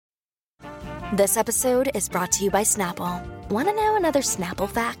This episode is brought to you by Snapple. Want to know another Snapple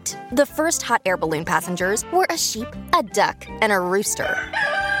fact? The first hot air balloon passengers were a sheep, a duck, and a rooster.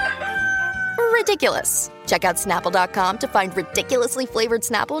 Ridiculous. Check out Snapple.com to find ridiculously flavored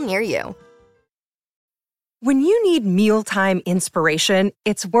Snapple near you. When you need mealtime inspiration,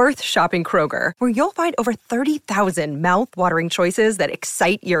 it's worth shopping Kroger, where you'll find over 30,000 mouth-watering choices that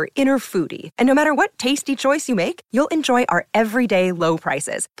excite your inner foodie. And no matter what tasty choice you make, you'll enjoy our everyday low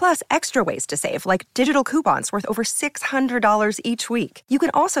prices, plus extra ways to save, like digital coupons worth over $600 each week. You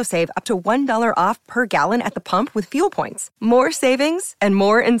can also save up to $1 off per gallon at the pump with fuel points. More savings and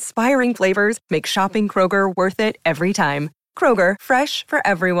more inspiring flavors make shopping Kroger worth it every time. Kroger, fresh for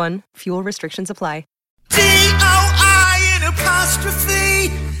everyone. Fuel restrictions apply.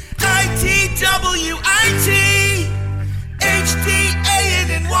 DOIN_ITWIT HDANNY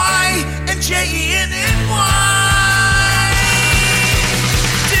and JENNY.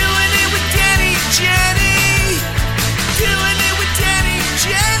 Doing it with Danny and Jenny. Doing it with Danny and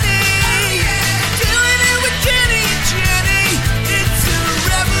Jenny. Doing it with Danny and Jenny. It's a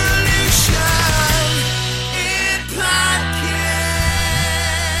revolution in podcast.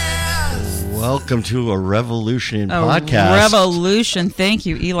 Welcome to a revolution in podcast. Revolution. Thank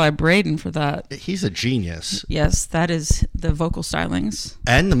you, Eli Braden, for that. He's a genius. Yes, that is the vocal stylings.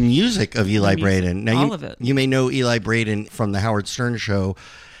 And the music of Eli Braden. Now, all of it. You may know Eli Braden from the Howard Stern show.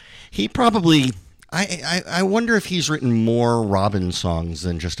 He probably, I wonder if he's written more Robin songs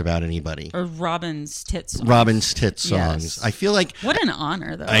than just about anybody. Or Robin's Tits songs. Robin's Tits songs. Yes. I feel like... What an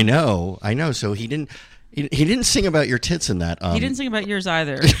honor, though. I know. So he didn't sing about your tits in that. He didn't sing about yours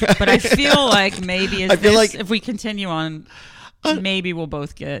either. But I feel like maybe if we continue on, maybe we'll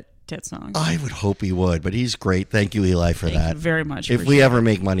both get tit songs. I would hope he would, but he's great. Thank you, Eli, for that. Thank you very much. If we ever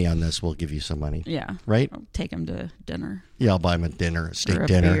make money on this, we'll give you some money. Yeah. Right? I'll take him to dinner. Yeah, I'll buy him a dinner, a steak Or a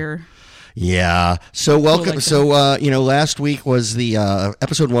dinner. beer. Yeah. So welcome. Like So last week was the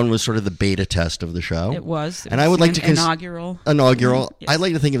episode 1 was sort of the beta test of the show. It was. And I would like to inaugural. Inaugural. Yes. I'd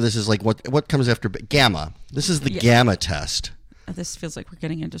like to think of this as like what comes after Gamma. This is the Gamma test. This feels like we're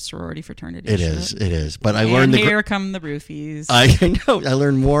getting into sorority fraternity. It shit. is. But I And learned here come the roofies. I know. I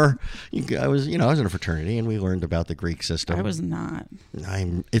learned more. I was in a fraternity, and we learned about the Greek system. I was not.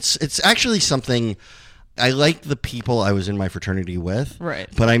 It's actually something. I like the people I was in my fraternity with, right?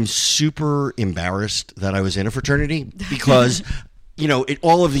 But I'm super embarrassed that I was in a fraternity because,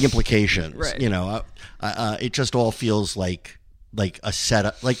 all of the implications, right? It just all feels like a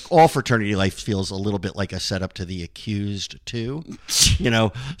setup. Like all fraternity life feels a little bit like a setup to The Accused too,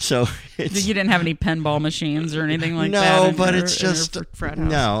 So you didn't have any pinball machines or anything like that. No, but it's just frat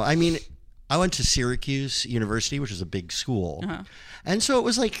house. No. I mean, I went to Syracuse University, which is a big school. Uh-huh. And so it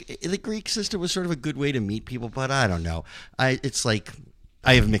was like the Greek system was sort of a good way to meet people, but I don't know. It's like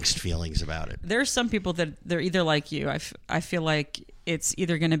I have mixed feelings about it. There's some people that they're either like you. I feel like it's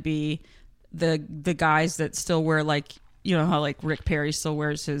either going to be the guys that still wear like, how like Rick Perry still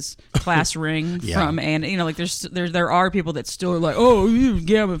wears his class ring from, and there are people that still are like, oh, you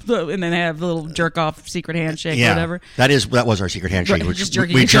Gamma, and then they have a little jerk off secret handshake or whatever. That was our secret handshake. Right, which just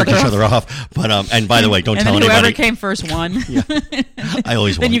jerking we each jerked other each other off. But and by the way, don't tell then anybody. Whoever came first won. I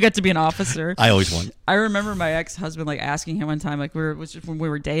always won. Then you get to be an officer. I always won. I remember my ex-husband asking him one time, when we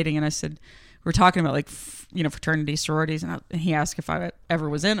were dating, and I said, we were talking about fraternity, sororities, and he asked if I ever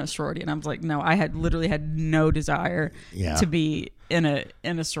was in a sorority, and I was like, no, I had literally had no desire to be in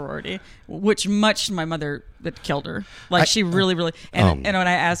a sorority, which much my mother that killed her. She really, really, and when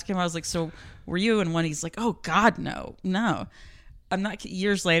I asked him, I was like, so were you in one? He's like, oh God, no. I'm not.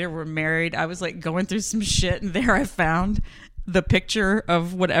 Years later, we're married. I was going through some shit, and there I found the picture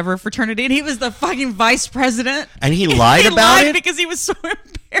of whatever fraternity, and he was the fucking vice president. And he lied about it because he was so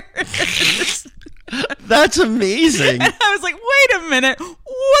embarrassed. That's amazing. And I was like, wait a minute, what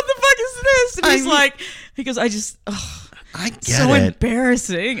the fuck is this? And he goes, I get so it.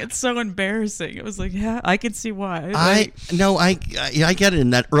 Embarrassing. It's so embarrassing. It was like, yeah, I can see why. I get it. In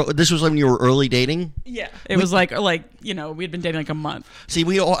that this was when you were early dating. Yeah, it was like we'd been dating like a month. See,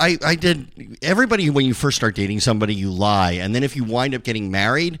 I did. Everybody, when you first start dating somebody, you lie, and then if you wind up getting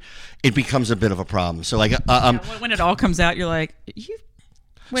married, it becomes a bit of a problem. So when it all comes out, you're like,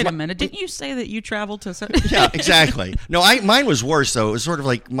 wait a minute, didn't you say that you traveled to... Yeah, exactly. No, mine was worse, though. It was sort of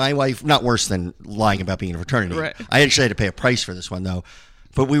like my wife, not worse than lying about being in a fraternity. Right. I actually had to pay a price for this one, though.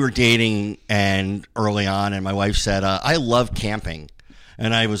 But we were dating and early on, and my wife said, I love camping.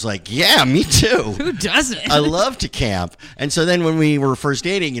 And I was like, yeah, me too. Who doesn't? I love to camp. And so then when we were first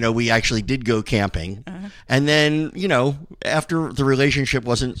dating, we actually did go camping. And then, after the relationship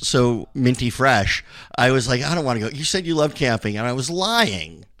wasn't so minty fresh, I was like, I don't want to go. You said you loved camping, and I was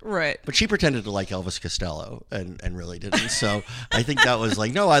lying. Right. But she pretended to like Elvis Costello and really didn't. So I think that was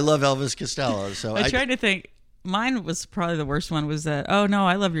like, no, I love Elvis Costello. So I tried to think. Mine was probably the worst one was that, oh, no,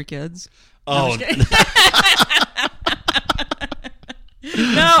 I love your kids. Oh, no,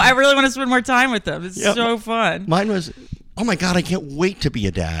 I really want to spend more time with them. It's so fun. Mine was, oh my God, I can't wait to be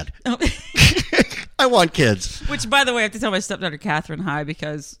a dad. I want kids. Which, by the way, I have to tell my stepdaughter, Catherine, hi,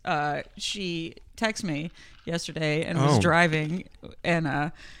 because she texted me yesterday and was driving,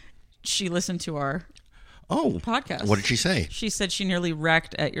 and she listened to our podcast. What did she say? She said she nearly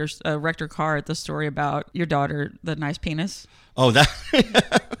wrecked her car at the story about your daughter, the nice penis. Oh, that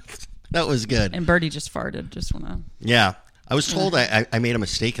was good. And Birdie just farted. Just want to. Yeah. I was told I made a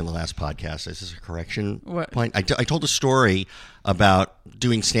mistake in the last podcast. Is this a correction point? I told a story about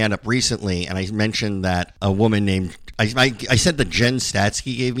doing stand-up recently, and I mentioned that a woman named... I said that Jen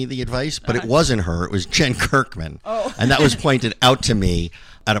Statsky gave me the advice, but it wasn't her. It was Jen Kirkman. Oh. And that was pointed out to me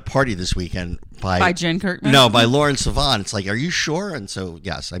at a party this weekend by Jen Kirkman? No, by Lauren Sivan. It's like, are you sure? And so,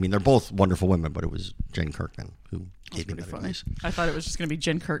 yes. I mean, they're both wonderful women, but it was Jen Kirkman who gave me that advice. I thought it was just going to be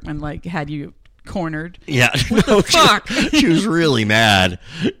Jen Kirkman, like, had you cornered. Yeah. What the fuck? She was really mad.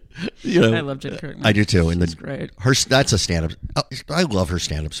 I love Jen Kirkman. I do too. And She's great. That's a stand-up. I love her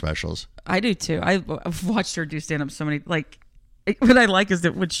stand-up specials. I do too. I've watched her do stand-up so many. Like, what I like is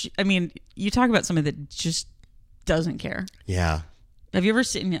that you talk about somebody that just doesn't care. Yeah. Have you ever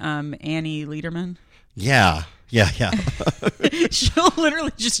seen Annie Lederman? Yeah. She'll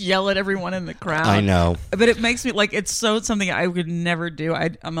literally just yell at everyone in the crowd. I know. But it makes me like, it's something I would never do.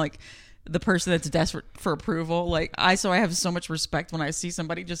 I'm like the person that's desperate for approval. Like I have so much respect when I see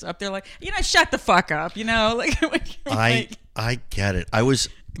somebody just up there like, shut the fuck up, like I get it.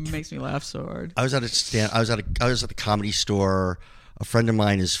 It makes me laugh so hard. I was at the Comedy Store. A friend of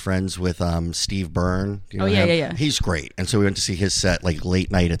mine is friends with Steve Byrne. Do you know him? Yeah. He's great. And so we went to see his set like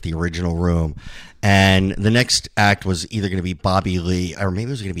late night at the Original Room. And the next act was either going to be Bobby Lee or maybe it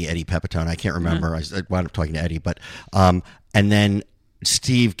was going to be Eddie Pepitone. I can't remember. I wound up talking to Eddie. But and then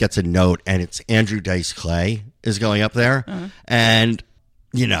Steve gets a note and it's Andrew Dice Clay is going up there. And,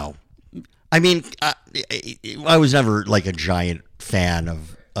 I mean, I was never like a giant fan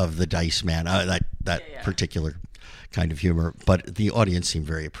of the Dice Man, that particular kind of humor, but the audience seemed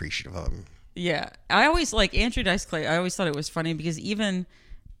very appreciative of him. Yeah. I always like Andrew Dice Clay. I always thought it was funny because even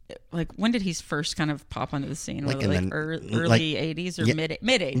like when did he first kind of pop onto the scene? Like early 80s or mid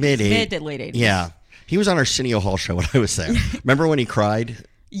 80s? Mid to late 80s. Yeah. He was on Arsenio Hall show when I was there. Remember when he cried?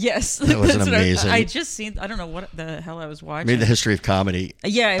 Yes. That was amazing. I just seen, I don't know what the hell I was watching. Maybe the history of comedy.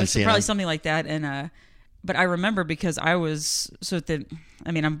 Yeah, it was probably something like that. And, but I remember because I was, I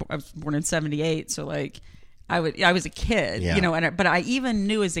was born in 78. So like, I was a kid, but I even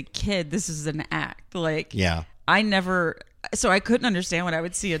knew as a kid, this is an act. Like, so I couldn't understand when I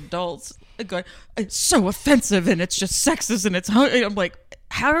would see adults going, it's so offensive and it's just sexist and I'm like,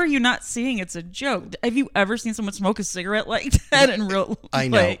 how are you not seeing it's a joke? Have you ever seen someone smoke a cigarette like that in real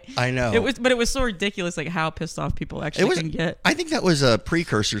life? I know. It was so ridiculous, like how pissed off people actually can get. I think that was a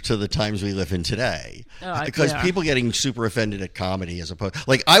precursor to the times we live in today. Because people getting super offended at comedy as opposed...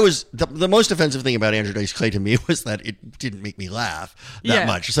 Like, I was... The most offensive thing about Andrew Dice Clay to me was that it didn't make me laugh that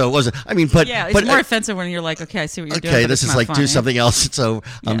much. So it wasn't... I mean, but... Yeah, it's more offensive when you're like, okay, I see what you're doing. Okay, this is like, funny. Do something else. So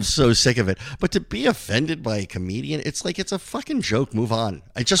I'm so sick of it. But to be offended by a comedian, it's like, it's a fucking joke. Move on.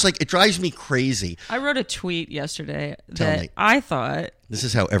 It's just like, it drives me crazy. I wrote a tweet yesterday that I thought... This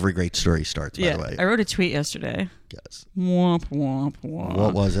is how every great story starts, by the way. I wrote a tweet yesterday. Yes. Womp, womp, womp.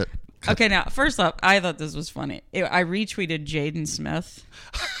 What was it? Okay, now, first off, I thought this was funny. I retweeted Jaden Smith.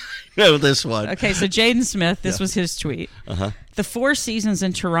 No, this one. Okay, so Jaden Smith, this was his tweet. The 4 seasons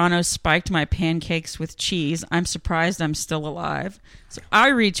in Toronto spiked my pancakes with cheese. I'm surprised I'm still alive. So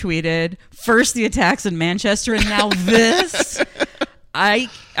I retweeted, first the attacks in Manchester, and now this.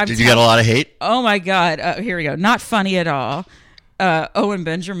 Did you get a lot of hate? Oh, my God. Here we go. Not funny at all. Owen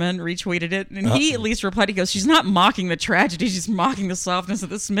Benjamin retweeted it, and he at least replied. He goes, she's not mocking the tragedy, she's mocking the softness of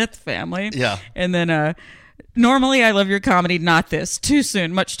the Smith family. Yeah. And then, normally I love your comedy, not this. Too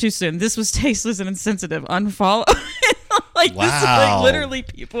soon, much too soon. This was tasteless and insensitive. Unfollow. Like, wow. This is like literally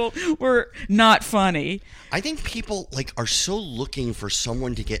people were not funny. I think people like are so looking for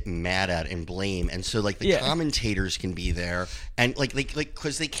someone to get mad at and blame, and so like the commentators can be there, and like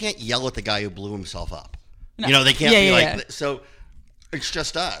because they can't yell at the guy who blew himself up. No. They can't be like so. It's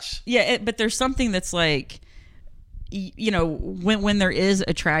just us. Yeah, but there's something that's like, when there is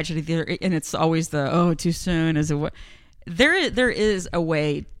a tragedy there, and it's always too soon, is it what? There is a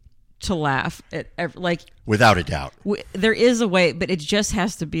way to laugh at like, without a doubt. There is a way, but it just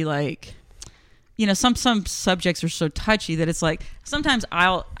has to be like, some subjects are so touchy that it's like sometimes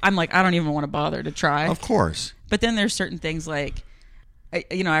I'm like, I don't even want to bother to try. Of course. But then there's certain things like,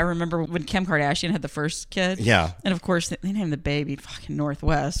 I remember when Kim Kardashian had the first kid. Yeah. And of course they named the baby fucking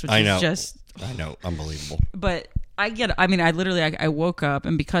Northwest, which I know. is just, I know, unbelievable. But I woke up,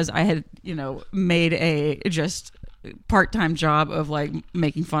 and because I had, made a just part-time job of like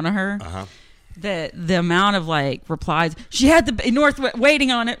making fun of her, that the amount of like replies, she had the Northwest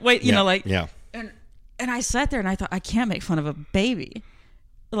waiting on it, yeah. And I sat there and I thought, I can't make fun of a baby.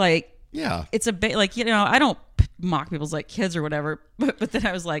 Like, yeah, it's a I don't mock people's like kids or whatever, but then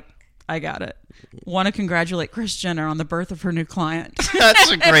I was like, I got it. Want to congratulate Kris Jenner on the birth of her new client.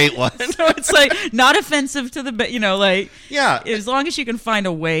 That's a great one. So it's like not offensive to the, yeah. As long as you can find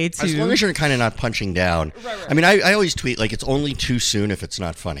a way to. As long as you're kind of not punching down. Right. I mean, I always tweet like it's only too soon if it's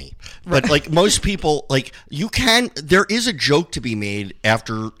not funny. But like most people, like there is a joke to be made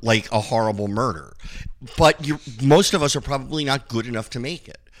after like a horrible murder, but most of us are probably not good enough to make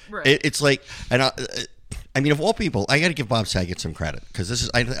it. Right. It's like, and I mean, of all people, I got to give Bob Saget some credit because this is.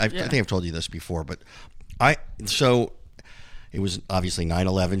 I think I've told you this before, but it was obviously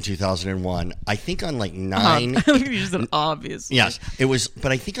 9/11, 2001. I think on like 9. You said obviously. Yes, it was.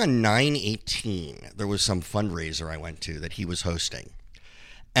 But I think on 9/18 there was some fundraiser I went to that he was hosting,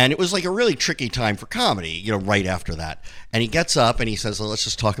 and it was like a really tricky time for comedy. Right after that, and he gets up and he says, well, "Let's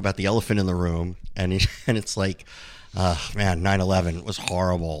just talk about the elephant in the room," and it's like. Man, 9/11 was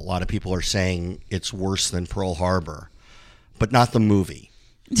horrible. A lot of people are saying it's worse than Pearl Harbor, but not the movie.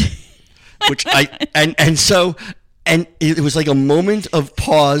 Which and it was like a moment of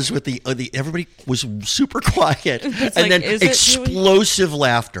pause with the everybody was super quiet, and like, then is it explosive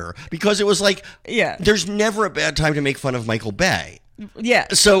laughter because it was like, yeah, there's never a bad time to make fun of Michael Bay. Yeah,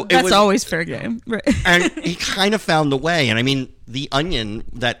 so that's always fair game, right? And he kind of found the way. And I mean, The Onion,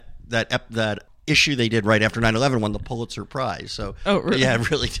 that issue they did right after 9/11 won the Pulitzer Prize. So, really? Yeah,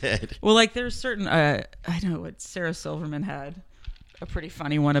 it really did. Well, like there's certain, I know what Sarah Silverman had a pretty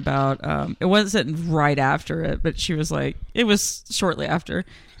funny one about, it wasn't right after it, but she was like, it was shortly after.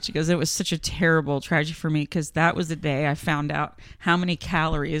 She goes, it was such a terrible tragedy for me because that was the day I found out how many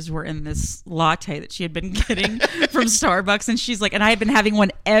calories were in this latte that she had been getting from Starbucks. And she's like, and I had been having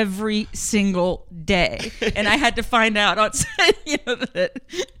one every single day. And I had to find out,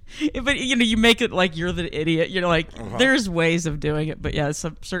 but you make it like you're the idiot. Like, there's ways of doing it. But yeah,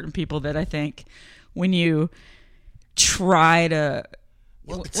 some certain people that I think when you try to,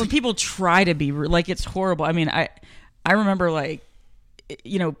 when people try to be like, it's horrible. I mean, I remember like,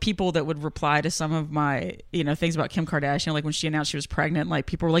 people that would reply to some of my, things about Kim Kardashian, like when she announced she was pregnant, like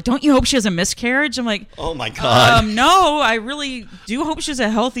people were like, don't you hope she has a miscarriage? I'm like, oh my God. No, I really do hope she has a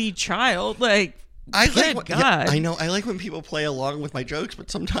healthy child. Like, God. Yeah, I know. I like when people play along with my jokes,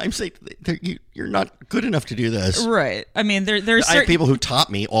 but sometimes you're not good enough to do this. Right. I mean, there's I have people who top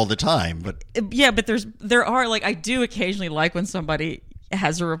me all the time, but yeah, but there are like, I do occasionally like when somebody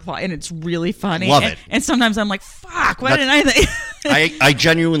has a reply and it's really funny. Love it. And sometimes I'm like, fuck, why didn't I think? I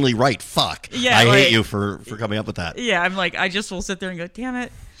genuinely write fuck. Yeah, I hate you for coming up with that. Yeah, I'm like, I just will sit there and go, damn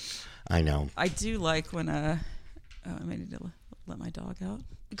it. I know. I do like when I may need to let my dog out.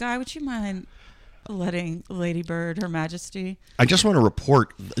 Guy, would you mind letting Lady Bird, Her Majesty? I just want to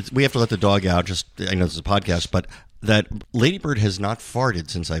report, we have to let the dog out, I know this is a podcast, but that Lady Bird has not farted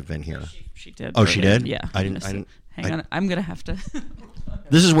since I've been here. She did. Oh, she did? Yeah. I didn't. Hang on. I'm going to have to.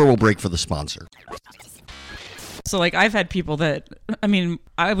 This is where we'll break for the sponsor. So, like, I've had people that, I mean,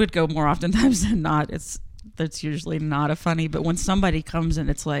 I would go more oftentimes than not. That's usually not a funny, but when somebody comes and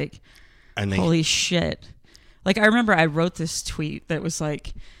it's like, holy shit. Like, I remember I wrote this tweet that was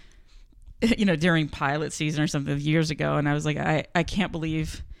like, during pilot season or something years ago, and I was like, I can't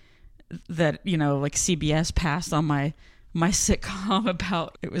believe that, like CBS passed on my sitcom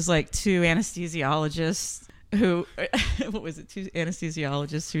about, it was like two anesthesiologists who, what was it? Two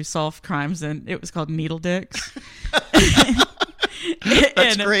anesthesiologists who solved crimes, and it was called Needle Dicks.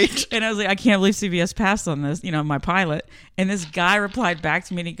 That's great. And I was like, I can't believe CBS passed on this, my pilot. And this guy replied back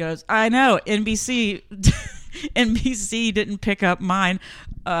to me and he goes, I know, NBC didn't pick up mine.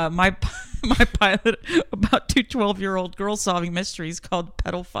 My pilot about two 12-year-old girls solving mysteries called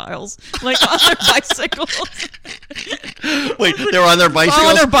pedophiles, like on their bicycles. Wait, they're on their bicycles?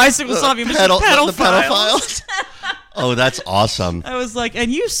 On their bicycles solving mysteries. Pedophiles? Oh, that's awesome. I was like,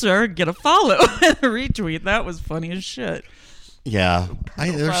 and you, sir, get a follow and a retweet. That was funny as shit. Yeah. I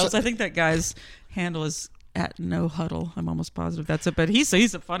think that guy's handle is at No Huddle. I'm almost positive that's it. But he's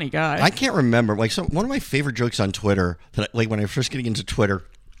a funny guy. I can't remember. Like, one of my favorite jokes on Twitter, that like when I was first getting into Twitter,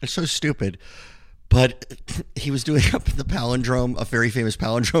 it's so stupid. But he was doing up the palindrome, a very famous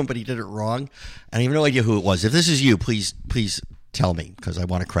palindrome, but he did it wrong. And I have no idea who it was. If this is you, please tell me, because I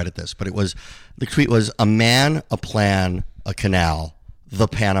want to credit this. But the tweet was, a man, a plan, a canal, the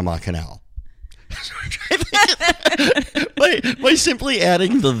Panama Canal. by simply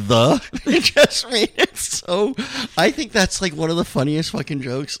adding the, it just made it so. I think that's like one of the funniest fucking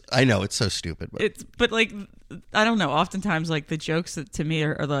jokes. I know it's so stupid, but like, I don't know. Oftentimes, like the jokes that to me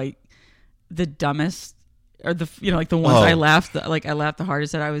are like the dumbest, or the like the ones I laughed the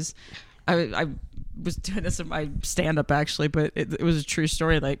hardest at. I was doing this in my stand up actually, but it was a true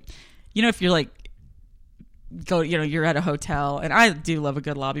story. Like, if you're like you're at a hotel, and I do love a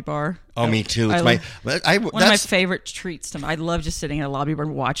good lobby bar. Oh, me too. It's one of my favorite treats. I love just sitting at a lobby bar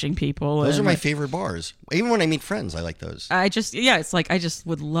and watching people. Those are my favorite bars. Even when I meet friends, I like those. It's like I just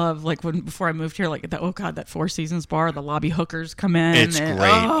would love, like before I moved here, like that Four Seasons bar, the lobby hookers come in. It's great.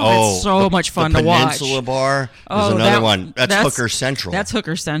 It's so much fun to watch. The Peninsula bar is another one. That's Hooker Central. That's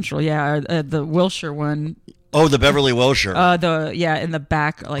Hooker Central. Yeah, the Wilshire one. Oh, the Beverly Wilshire. In the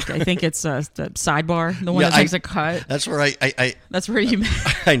back, like I think it's the sidebar, the one that takes a cut. That's where I that's where you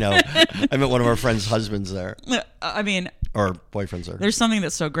met. I know. I met one of our friends' husbands there. I mean, or boyfriends there. There's something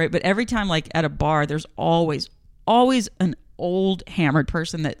that's so great, but every time, like at a bar, there's always an old hammered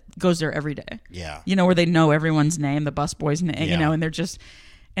person that goes there every day. Yeah. Where they know everyone's name, the busboy's name, and they're just,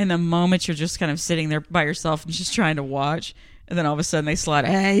 and the moment you're just kind of sitting there by yourself and just trying to watch. And then all of a sudden they slide,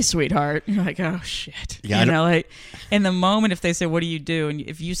 hey, sweetheart. And you're like, oh, shit. Yeah, like in the moment, if they say, what do you do? And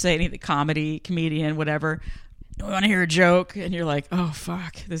if you say anything, comedian, whatever, we want to hear a joke. And you're like, oh,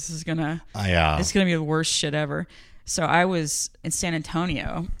 fuck, this is going to be the worst shit ever. So I was in San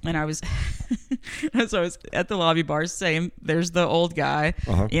Antonio, and I was at the lobby bar saying, there's the old guy.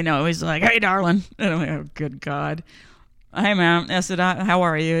 He's like, hey, darling. And I'm like, oh, good God. Hey man, I said, how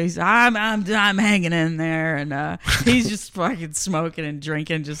are you? He's, I'm hanging in there, and he's just fucking smoking and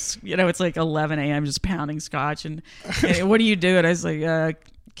drinking. Just it's like 11 a.m. just pounding scotch. And what do you do? And I was like,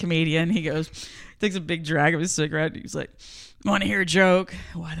 comedian. He goes, takes a big drag of his cigarette. He's like, want to hear a joke?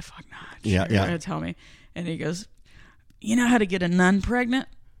 Why the fuck not? Yeah. You're gonna tell me. And he goes, you know how to get a nun pregnant?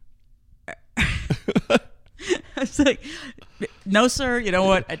 I was like, no, sir. You know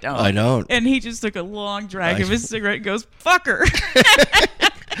what? I don't. I don't. And he just took a long drag of his cigarette and goes, fuck her.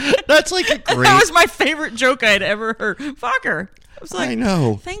 That's like a great... That was my favorite joke I had ever heard. Fuck her. I was like, I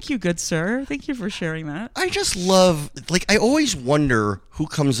know. Thank you, good sir. Thank you for sharing that. I just love... Like, I always wonder who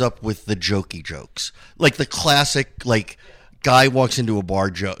comes up with the jokey jokes. Like, the classic, like... guy walks into a bar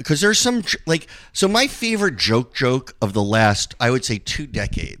joke, because there's some so my favorite joke of the last, I would say, 2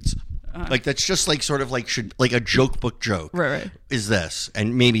 decades, like that's just like sort of like a joke book joke, right, is this.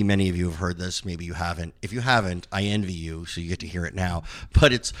 And maybe many of you have heard this, maybe you haven't. If you haven't, I envy you, so you get to hear it now.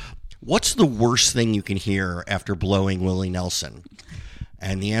 But it's, what's the worst thing you can hear after blowing Willie Nelson?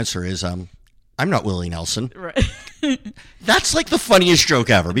 And the answer is, I'm not Willie Nelson. Right. That's like the funniest joke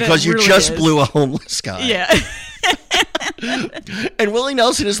ever, because you really just blew a homeless guy. Yeah. And Willie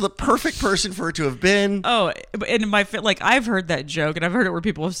Nelson is the perfect person for it to have been. Oh, and I've heard that joke, and I've heard it where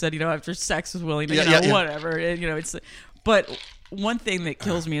people have said, after sex with Willie, whatever. And, it's. But one thing that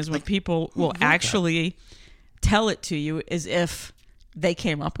kills me is when people will actually tell it to you as if they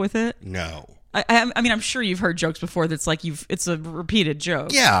came up with it. No. I mean, I'm sure you've heard jokes before that's like it's a repeated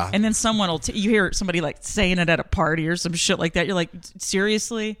joke. Yeah. And then someone you hear somebody like saying it at a party or some shit like that. You're like,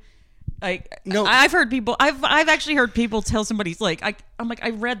 seriously? Like, no. I've heard people. I've actually heard people tell somebody like, I'm like, I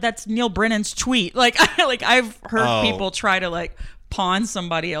read that's Neil Brennan's tweet. Like, I've heard people try to like pawn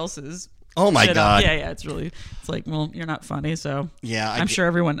somebody else's. Oh my God. Yeah. It's like, well, you're not funny, so yeah. I'm sure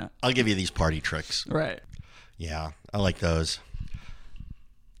everyone. I'll give you these party tricks. Right. Yeah, I like those.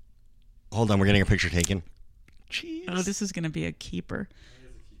 Hold on, we're getting a picture taken. Jeez. Oh, this is going to be a keeper.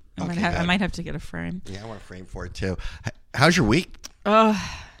 I Okay, might have to get a frame. Yeah, I want a frame for it too. How's your week?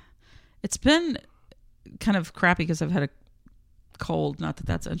 It's been kind of crappy because I've had a cold. Not that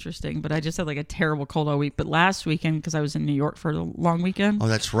that's interesting, but I just had like a terrible cold all week. But last weekend, because I was in New York for the long weekend. Oh,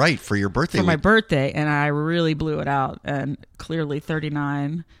 that's right, for your birthday. For my birthday, and I really blew it out. And clearly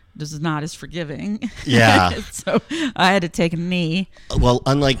 39 is not as forgiving. Yeah. So I had to take a knee. Well,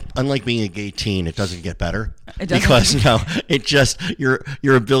 unlike being a gay teen, it doesn't get better. It doesn't. Because it just your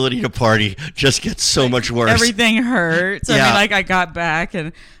ability to party just gets so much worse. Everything hurts. Yeah. I mean, I got back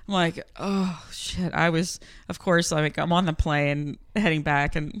and I'm like, oh shit. I was, of course, I'm on the plane heading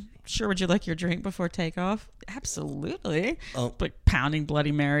back and sure, would you like your drink before takeoff? Absolutely. Oh. Like pounding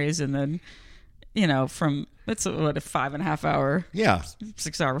Bloody Marys and then from it's a 5.5 hour, Yeah,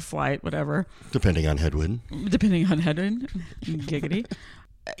 6 hour flight, whatever, depending on headwind. giggity.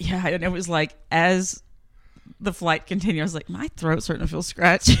 Yeah, and it was like as the flight continued, I was like, my throat's starting to feel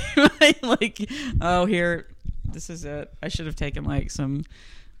scratchy. Like, oh, here, this is it. I should have taken like some,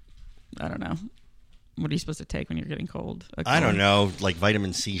 I don't know. What are you supposed to take when you're getting cold? I don't know, like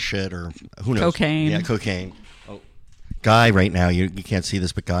vitamin C shit or who knows? Cocaine. Yeah, cocaine. Oh, Guy, right now you can't see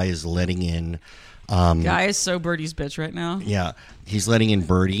this, but Guy is letting in. Guy is so Birdie's bitch right now. Yeah, he's letting in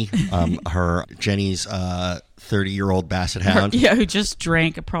Birdie, Jenny's 30-year-old Basset Hound. Yeah, who just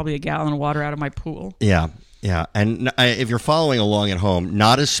drank probably a gallon of water out of my pool. Yeah, and if you're following along at home,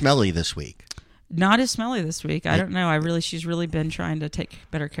 not as smelly this week. Not as smelly this week. I don't know. She's really been trying to take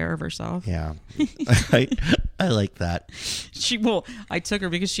better care of herself. Yeah, I like that. I took her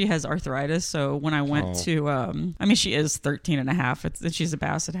because she has arthritis. So when I went to, she is 13 and a half. She's a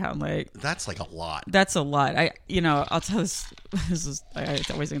Basset Hound. Like, that's like a lot. That's a lot. I'll tell this. I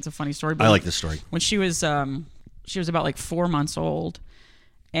always think it's a funny story. But I like this story. When she was about like 4 months old,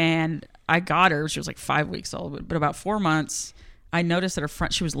 and I got her. She was like 5 weeks old, but about 4 months. I noticed that her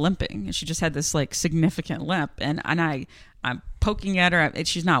front, she was limping, and she just had this like significant limp. And I'm poking at her.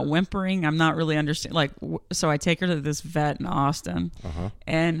 She's not whimpering. I'm not really understanding. So I take her to this vet in Austin,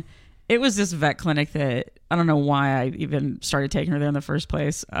 and it was this vet clinic that I don't know why I even started taking her there in the first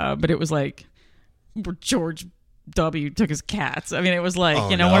place. But it was like where George W took his cats. I mean, it was like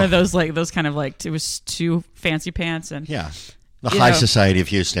one of those like those kind of like, it was too fancy pants. And yeah. The High Society of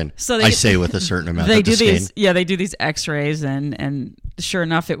Houston. So I say with a certain amount of disdain. They do these X-rays, and sure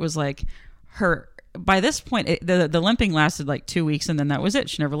enough, it was like her. By this point, the limping lasted like 2 weeks, and then that was it.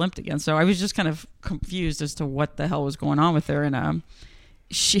 She never limped again. So I was just kind of confused as to what the hell was going on with her. And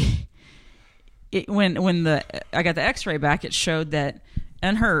when I got the X-ray back, it showed that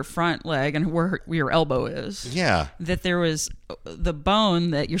in her front leg and where your elbow is, that there was the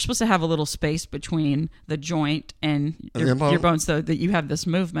bone that you're supposed to have a little space between the joint and your bone, so that you have this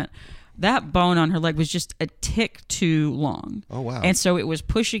movement. That bone on her leg was just a tick too long. Oh, wow. And so it was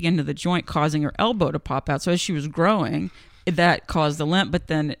pushing into the joint, causing her elbow to pop out. So as she was growing, that caused the limp. But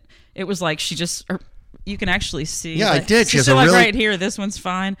then it was like you can actually see. Yeah, I did. She has so a really... right here, this one's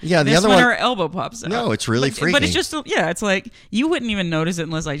fine. Yeah, the this other one, one, her elbow pops out. No, it's really freaky. But it's just, it's like you wouldn't even notice it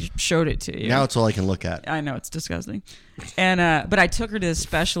unless I showed it to you. Now it's all I can look at. I know, it's disgusting. And but I took her to a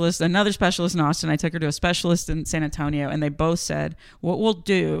specialist, another specialist in Austin. I took her to a specialist in San Antonio, and they both said, what we'll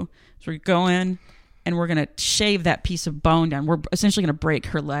do is we go in and we're going to shave that piece of bone down. We're essentially going to break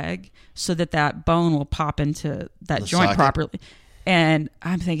her leg so that bone will pop into that joint socket properly. And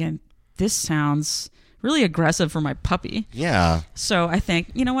I'm thinking, this sounds really aggressive for my puppy. Yeah. So I think,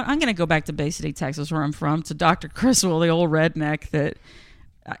 you know what? I'm going to go back to Bay City, Texas, where I'm from, to Dr. Criswell, the old redneck that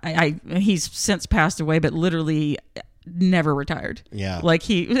he's since passed away, but literally never retired. Yeah. Like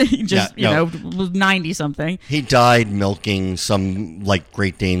he just, was 90 something. He died milking some like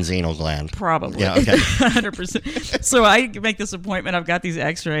Great Dane's anal gland. Probably. Yeah, okay. 100%. So I make this appointment. I've got these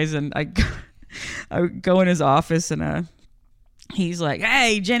x-rays, and I go in his office, and he's like,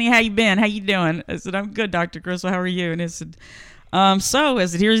 "Hey, Jenny, how you been? How you doing?" I said, "I'm good, Dr. Crystal. How are you?" And he said, I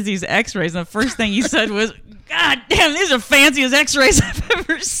said, "Here's these x-rays." And the first thing he said was, "God damn, these are fanciest x-rays I've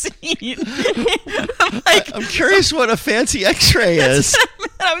ever seen." I'm curious what a fancy x-ray is.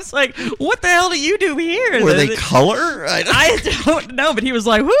 I was like, "What the hell do you do here?" Were they color? I don't know, but he was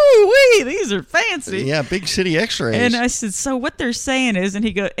like, "Woo-wee, these are fancy." Yeah, big city x-rays. And I said, "So what they're saying is," and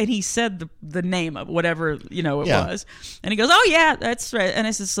he said the name of whatever it was, and he goes, "Oh yeah, that's right." And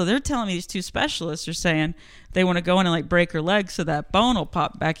I said, "So they're telling me these two specialists are saying they want to go in and like break her leg so that bone will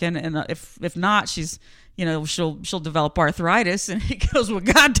pop back in, and if not, she's." She'll develop arthritis." And he goes, "Well,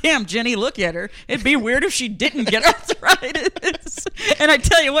 goddamn, Jenny, look at her. It'd be weird if she didn't get arthritis." And I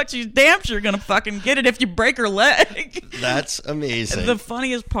tell you what, she's damn sure gonna fucking get it if you break her leg. That's amazing. The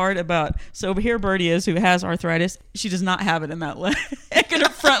funniest part about, so here Birdie is, who has arthritis. She does not have it in that leg, in her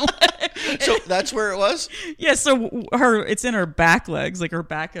front leg. So that's where it was? Yeah, so it's in her back legs, like her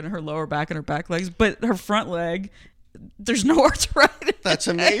back and her lower back and her back legs, but her front leg, there's no arthritis. That's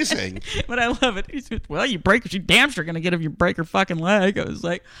amazing. But I love it. He said, "Well, you break her. She damn sure gonna get it if you break her fucking leg." I was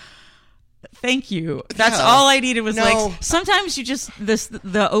like, "Thank you." That's all I needed was like, sometimes you just,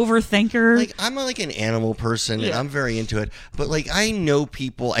 the overthinker. Like, I'm like an animal person, and I'm very into it. But like, I know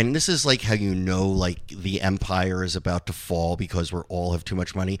people, and this is like how like the empire is about to fall because we all have too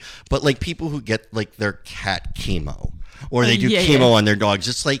much money. But like people who get like their cat chemo. Or they do chemo on their dogs.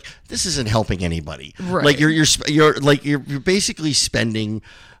 It's like, this isn't helping anybody. Right. Like you're basically spending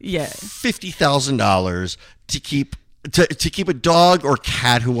 $50,000 to keep a dog or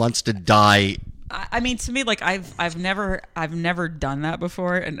cat who wants to die I mean, to me, like I've never done that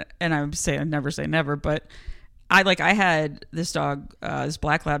before, and I'm saying never say never, but I had this dog, this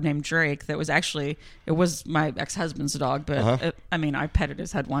black lab named Drake that was actually, it was my ex-husband's dog, but I petted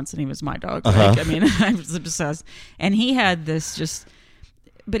his head once and he was my dog. Like, I mean, I was obsessed. And he had this just,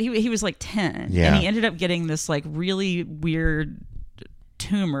 but he was like 10. Yeah. And he ended up getting this like really weird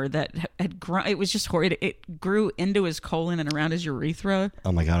tumor that had grown. It was just horrid. It grew into his colon and around his urethra.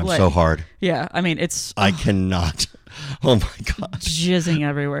 Oh my God, I'm Like, so hard. Yeah. I mean, it's I cannot. Oh my God. jizzing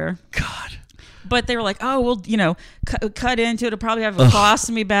everywhere. God. But they were like, oh, we'll, cut into it. It'll probably have a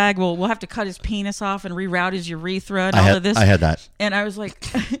colostomy bag. We'll have to cut his penis off and reroute his urethra and all of this. I had that. And I was like,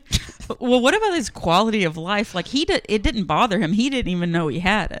 well, what about his quality of life? Like it didn't bother him. He didn't even know he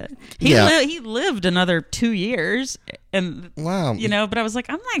had it. He lived another 2 years. And, Wow. but I was like,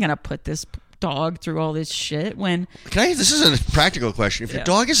 I'm not going to put this dog through all this shit when. This is a practical question. If your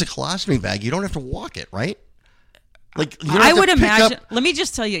dog is a colostomy bag, you don't have to walk it, right? Like, you don't I have to would pick imagine. up- Let me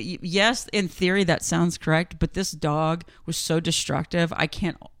just tell you. Yes, in theory, that sounds correct. But this dog was so destructive. I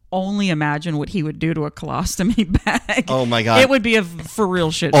can't only imagine what he would do to a colostomy bag. Oh my God! It would be a for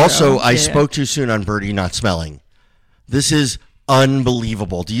real shit. Also, show. I Yeah. spoke too soon on Birdie not smelling. This is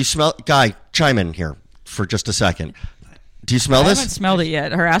unbelievable. Do you smell? Guy, chime in here for just a second. Do you smell I this? haven't smelled it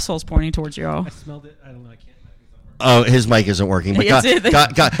yet. Her asshole's pointing towards you all. I smelled it. I don't know. I can't. Oh, his mic isn't working. But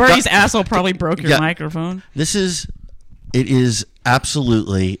Birdie's asshole probably broke your Yeah. microphone. It is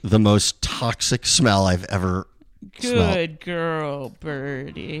absolutely the most toxic smell I've ever smelled. Good girl,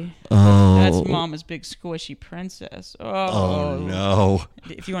 Birdie. Oh. That's Mama's big squishy princess. Oh no.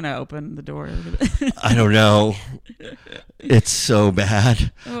 If you want to open the door. I don't know. It's so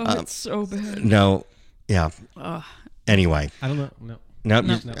bad. It's so bad. No. Yeah. Anyway. I don't know. No.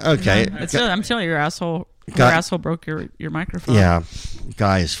 Nope. Okay. I'm telling you, your asshole. Your God. asshole broke your microphone. Yeah.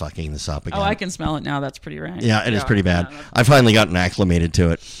 Guy is fucking this up again. Oh, I can smell it now. That's pretty rank. Yeah, it is pretty bad. I finally gotten acclimated to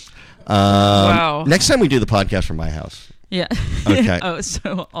it. Wow. Next time we do the podcast from my house. Yeah. Okay. Oh,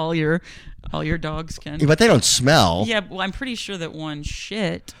 so all your dogs can. But they don't smell. Yeah. Well, I'm pretty sure that one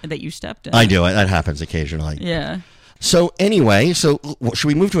shit that you stepped in. I do. That happens occasionally. Yeah. So anyway, should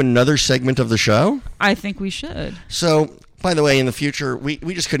we move to another segment of the show? I think we should. So, by the way, in the future, we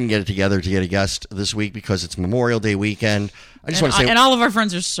just couldn't get it together to get a guest this week because it's Memorial Day weekend. I just want to say, and all of our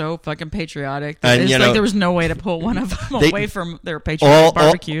friends are so fucking patriotic. And, It's you like know, there was no way to pull one of them they- away from their patriotic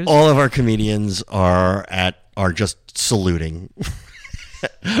barbecues. all of our comedians are just saluting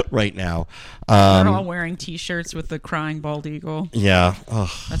right now. They're all wearing T-shirts with the crying bald eagle. Yeah. Ugh.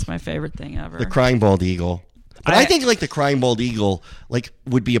 That's my favorite thing ever. The crying bald eagle. But I think like the crying bald eagle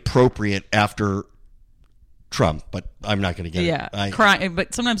would be appropriate after Trump, but I'm not going to get it. Crying,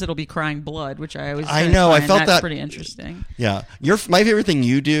 but sometimes it'll be crying blood, which I always. I know. I find felt that's that pretty interesting. Yeah, my favorite thing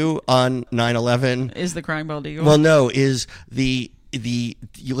you do on 9/11 Is the crying bald eagle? Well, no, is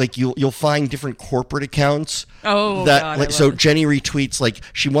you'll find different corporate accounts. Oh, that God, I love so it. Jenny retweets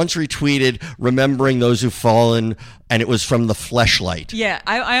she once retweeted remembering those who've fallen, and it was from the Fleshlight. Yeah,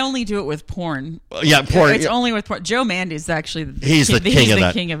 I only do it with porn. Yeah, porn. It's only with porn. Joe Mandy's actually He's the king of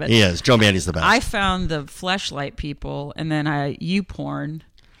that. King of it. He is. Joe Mandy's the best. I found the Fleshlight people, and then YouPorn.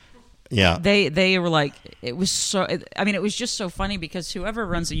 Yeah. They were like, it was so. I mean, it was just so funny because whoever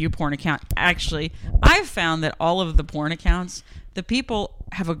runs a YouPorn account, actually, I've found that all of the porn accounts, the people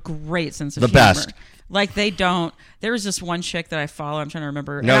have a great sense of The humor. best. Like they don't. There was this one chick that I follow. I'm trying to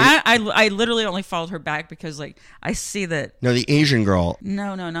remember. No, And I literally only followed her back because I see that. No, the Asian girl.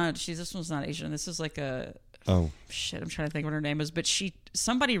 No, this one's not Asian. This is like a. Oh shit! I'm trying to think what her name is, but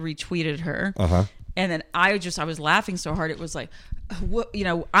somebody retweeted her. Uh-huh. And then I was laughing so hard it was like, what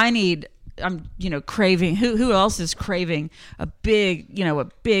I'm craving. Who else is craving a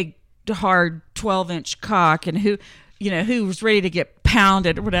big hard 12-inch cock, and who's ready to get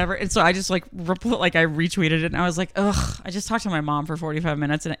pounded or whatever. And so I just I retweeted it, and I was like, ugh, I just talked to my mom for 45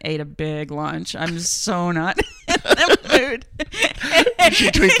 minutes and ate a big lunch. I'm so not in the mood. Did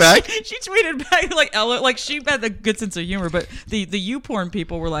she tweet back? She tweeted back like she had the good sense of humor, but the YouPorn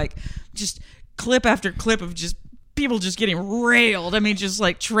people were like just clip after clip of just people just getting railed. I mean, just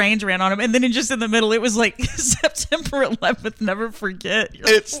like trains ran on them, and then in the middle, it was like September 11th. Never forget.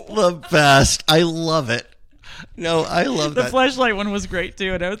 It's the best. I love it. No, I love the that. Fleshlight one was great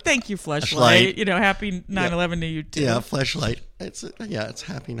too, and thank you, Fleshlight. Happy 9/11 to you too. Yeah, Fleshlight. It's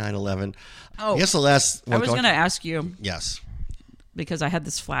happy 9/11. Oh, I guess the last. I was going to ask you. Yes. Because I had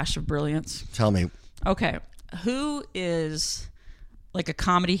this flash of brilliance. Tell me. Okay, who is like a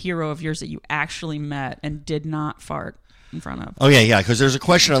comedy hero of yours that you actually met and did not fart? in front of. Oh, yeah, because there's a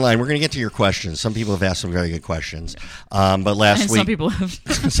question online. We're going to get to your questions. Some people have asked some very good questions. But last And week... some people have.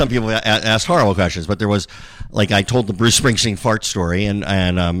 some people asked horrible questions, but there was, like, I told the Bruce Springsteen fart story, and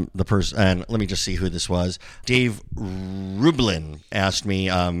the person, and let me just see who this was. Dave Rublin asked me,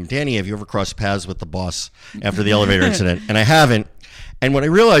 Danny, have you ever crossed paths with the boss after the elevator incident? And I haven't. And what I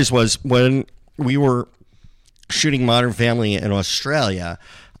realized was when we were shooting Modern Family in Australia,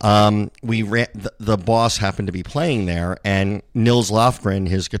 we ran, the boss happened to be playing there, and Nils Lofgren,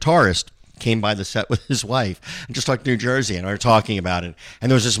 his guitarist, came by the set with his wife and just talked to New Jersey, and we were talking about it.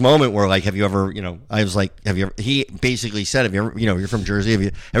 And there was this moment where, like, have you ever, I was like, have you ever, he basically said, have you ever, you're from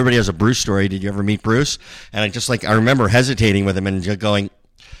Jersey, everybody has a Bruce story, did you ever meet Bruce? And I remember hesitating with him and just going,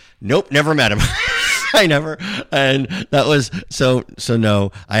 nope, never met him. I never. And that was, so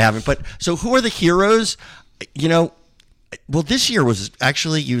no, I haven't. But, so who are the heroes? Well, this year was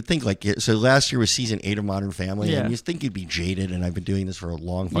actually, you would think, like, so last year was season 8 of Modern Family, and you think you'd be jaded, and I've been doing this for a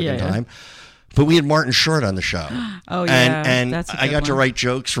long fucking time. But we had Martin Short on the show. Oh, yeah. And That's a I good got to one. write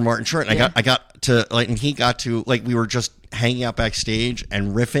jokes for Martin Short, and I got to, like, and he got to, like, we were just hanging out backstage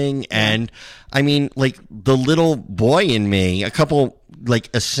and riffing, and I mean, like, the little boy in me, a couple, like,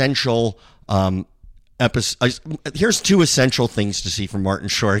 essential here's 2 essential things to see from Martin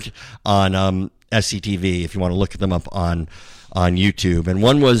Short on SCTV if you want to look them up on YouTube. And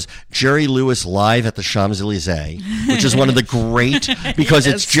one was Jerry Lewis live at the Champs-Elysees, which is one of the great, because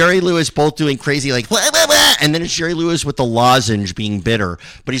it's Jerry Lewis both doing crazy, like, blah, blah, blah, and then it's Jerry Lewis with the lozenge being bitter,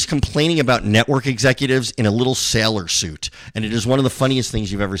 but he's complaining about network executives in a little sailor suit, and it is one of the funniest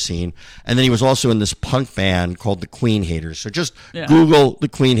things you've ever seen. And then he was also in this punk band called the Queen Haters. So just Google the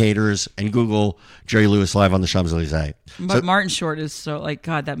Queen Haters and Google Jerry Lewis live on the Champs-Elysees. But Martin Short is so, like,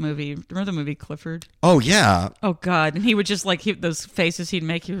 God, that movie. Remember the movie Clifford? Oh, yeah. Oh, God. And he would just, like, those faces he'd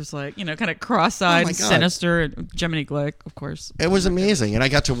make, he was like, kind of cross-eyed, and sinister. And Jiminy Glick, of course. It was amazing. And I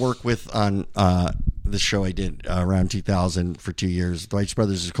got to work with on the show I did around 2000 for 2 years. Dwight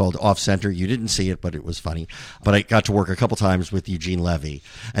Brothers is called Off Center. You didn't see it, but it was funny. But I got to work a couple times with Eugene Levy.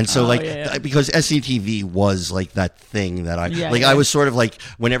 And so, because SCTV was, like, that thing that I was sort of like,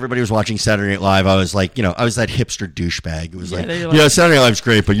 when everybody was watching Saturday Night Live, I was like, I was that hipster douchebag. It was like, Saturday Night Live's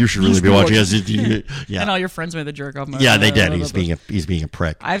great, but you should really be watching SCTV. Yeah. And all your friends made the jerk off. Yeah, they did. He's being a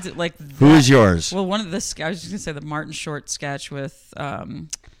prick. I have to, like, who is yours? Well, one of the, I was just going to say the Martin Short sketch with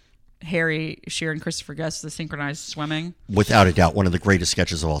Harry Shearer and Christopher Guest, the synchronized swimming. Without a doubt, one of the greatest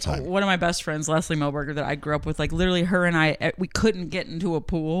sketches of all time. One of my best friends, Leslie Milberger, that I grew up with, like, literally her and I, we couldn't get into a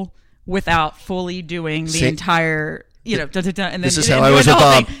pool without fully doing the entire... and then this is how I was with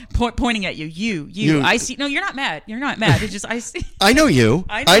Bob. Pointing at you. I see. No, you're not mad. You're not mad. It's just I see. I know you.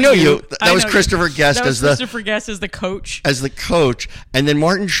 I know you. That was Christopher Guest as the coach. As the coach, and then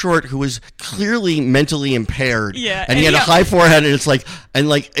Martin Short, who was clearly mentally impaired. Yeah, and he had a high forehead, and it's like, and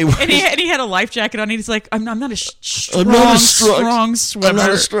he had a life jacket on. He's like, I'm not a strong swimmer. I'm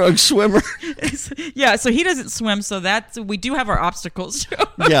not a strong swimmer. Yeah, so he doesn't swim. So we do have our obstacles.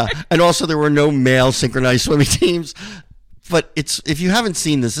 Yeah, and also there were no male synchronized swimming teams. But if you haven't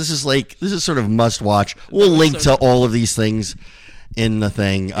seen this is sort of must watch. We'll link to all of these things in the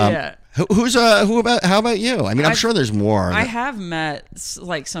thing. Yeah. How about you? I mean, I'm sure there's more. I have met,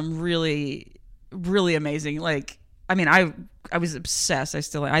 like, some really, really amazing, like, I mean, I was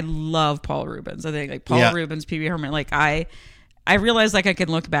obsessed. I love Paul Rubens. I think, like, Paul Rubens, Pee Wee Herman, like, I realized, like, I can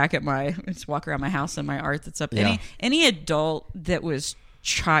look back at just walk around my house and my art that's up. Yeah. Any adult that was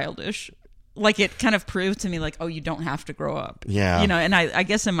childish, like, it kind of proved to me, like, oh, you don't have to grow up. Yeah. And I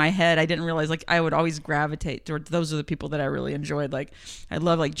guess in my head, I didn't realize, like, I would always gravitate toward those are the people that I really enjoyed. Like, I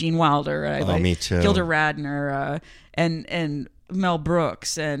love, like, Gene Wilder. I like me too. Gilda Radner, and Mel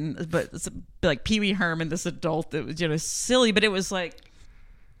Brooks, but like Pee Wee Herman, this adult that was, silly, but it was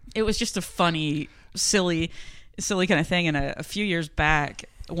just a funny, silly kind of thing. And a few years back,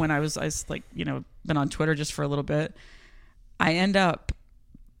 when I was like, been on Twitter just for a little bit, I end up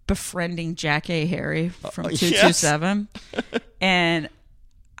befriending Jack A. Harry from 227. And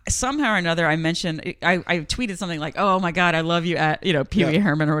somehow or another, I mentioned, I tweeted something like, oh my God, I love you at, Pee Wee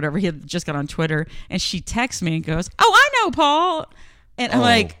Herman or whatever. He had just got on Twitter, and she texts me and goes, oh, I know Paul. And I'm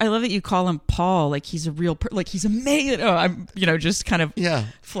like, I love that you call him Paul. Like, he's a real, like, he's amazing. Oh, I'm, just kind of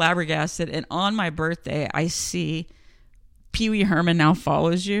flabbergasted. And on my birthday, I see Pee Wee Herman now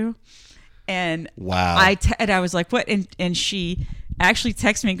follows you. And wow. I was like, what? And she actually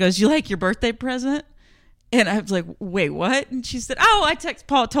texted me and goes, you like your birthday present? And I was like, wait, what? And she said, oh, I text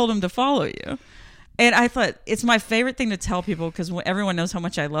Paul, told him to follow you. And I thought, it's my favorite thing to tell people, because everyone knows how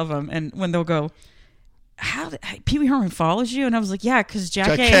much I love them. And when they'll go, Pee Wee Herman follows you? And I was like, yeah, because Jack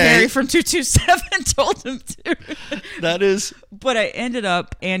A. K. Harry from 227 told him to. That is. But I ended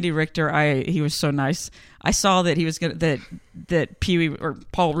up, Andy Richter, he was so nice. I saw that he was going to, that Pee Wee or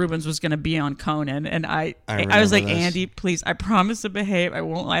Paul Rubens was going to be on Conan. And I was like, this. Andy, please, I promise to behave. I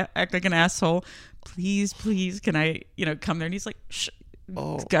won't act like an asshole. Please, can I, come there? And he's like, shh.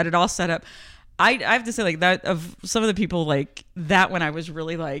 Got it all set up. I have to say, like, that of some of the people, like, that when I was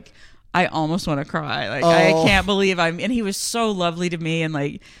really like, I almost want to cry. Like, I can't believe and he was so lovely to me. And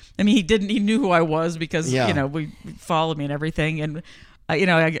like, I mean, he knew who I was because, we followed me and everything. And,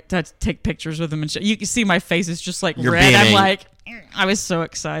 I get to take pictures with him and you can see my face is just like You're red. beaming. I'm like, I was so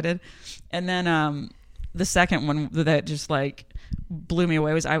excited. And then, the second one that just like blew me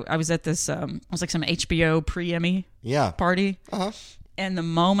away was I was at this, it was like some HBO pre-Emmy party. Uh-huh. And the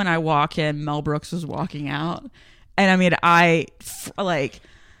moment I walk in, Mel Brooks was walking out. And I mean,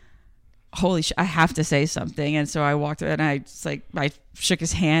 holy shit, I have to say something. And so I walked and I shook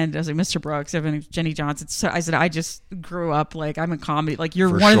his hand. I was like, Mr. Brooks, I've been Jenny Johnson. So I said, I just grew up, like, I'm in comedy. Like,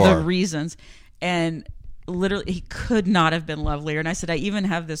 you're one of the reasons. And literally, he could not have been lovelier. And I said, I even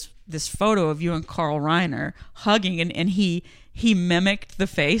have this photo of you and Carl Reiner hugging. And he mimicked the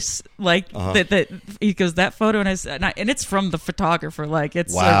face, like, that he goes, that photo. And I said, and it's from the photographer. Like,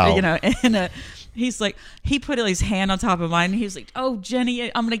 it's, wow. And he's like, he put his hand on top of mine and he was like, oh, Jenny,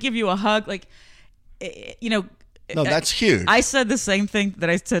 I'm going to give you a hug. Like, no, that's huge. I said the same thing that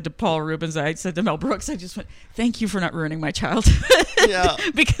I said to Paul Rubens. I said to Mel Brooks, I just went, thank you for not ruining my childhood. Yeah.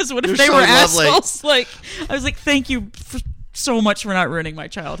 Because what if You're they so were lovely. assholes? Like, I was like, thank you so much for not ruining my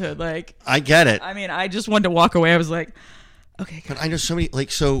childhood. Like, I get it. I mean, I just wanted to walk away. I was like, okay. But I know so many, like,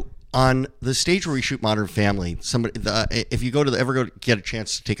 so on the stage where we shoot Modern Family, if you ever get a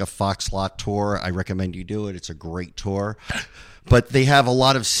chance to take a Fox Lot tour, I recommend you do it. It's a great tour. But they have a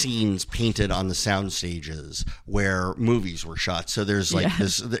lot of scenes painted on the sound stages where movies were shot. So there's like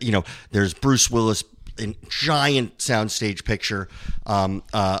this, there's Bruce Willis in giant soundstage picture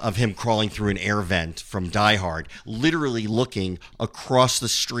of him crawling through an air vent from Die Hard, literally looking across the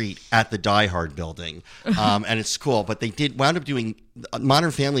street at the Die Hard building. And it's cool. But they wound up doing Modern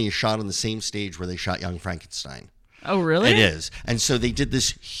Family is shot on the same stage where they shot Young Frankenstein. Oh, really? It is. And so they did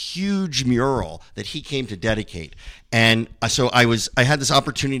this huge mural that he came to dedicate. And so I had this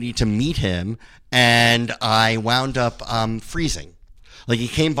opportunity to meet him, and I wound up freezing. Like, he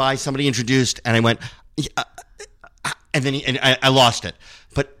came by, somebody introduced, and I went, and then I lost it.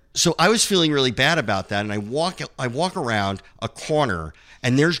 But so I was feeling really bad about that, and I walk around a corner,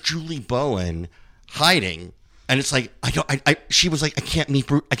 and there's Julie Bowen hiding. And it's like, she was like, I can't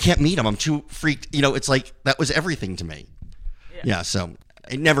meet him. I'm too freaked. It's like, that was everything to me. Yeah. So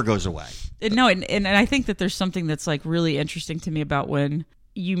it never goes away. No. And I think that there's something that's like really interesting to me about when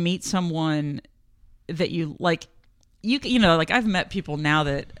you meet someone that you like, like I've met people now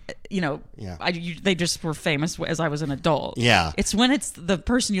that, they just were famous as I was an adult. Yeah. It's when it's the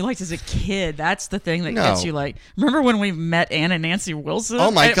person you liked as a kid. That's the thing that gets you. Like, remember when we met Anna Nancy Wilson? Oh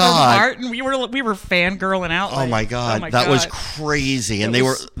my God. And we were fangirling out. Oh my God. That was crazy. And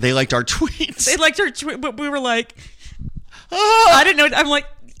they liked our tweets. They liked our tweet, but we were like, I didn't know. I'm like,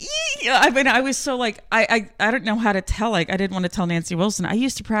 I mean, I was so like, I don't know how to tell. Like, I didn't want to tell Nancy Wilson. I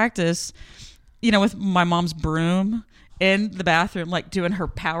used to practice, with my mom's broom in the bathroom, like doing her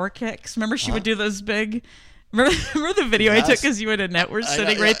power kicks. Remember, she would do those big. Remember the video I took because you and Annette were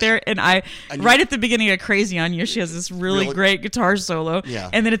sitting right there, and right at the beginning of Crazy on You, she has this really great guitar solo,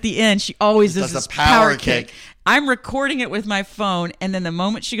 and then at the end, she always does this power kick. I'm recording it with my phone, and then the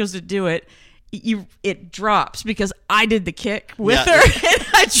moment she goes to do it, it drops because I did the kick with her, and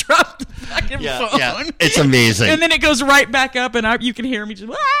I dropped the fucking phone. Yeah. It's amazing. And then it goes right back up, and you can hear me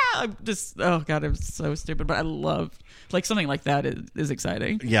just oh God, it was so stupid, but I love. Like, something like that is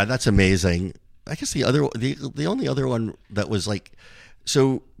exciting. Yeah, that's amazing. I guess the only other one that was like,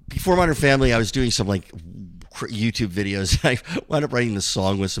 so before Modern Family, I was doing some like YouTube videos. I wound up writing this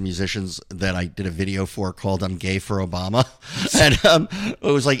song with some musicians that I did a video for called "I'm Gay for Obama," and it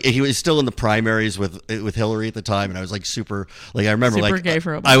was like he was still in the primaries with Hillary at the time, and I was like super like I remember super like gay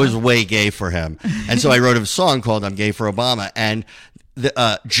for Obama. I was way gay for him, and so I wrote a song called "I'm Gay for Obama," and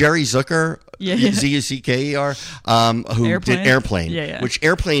Jerry Zucker, Zucker, who Airplane? did Airplane, which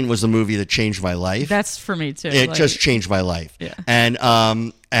Airplane was the movie that changed my life. That's for me too. It just changed my life. Yeah.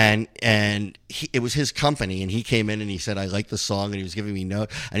 And it was his company, and he came in and he said, I like the song, and he was giving me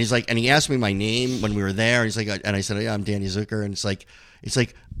notes, and he's like, and he asked me my name when we were there, and he's like, and I said, yeah, I'm Danny Zucker, and it's like,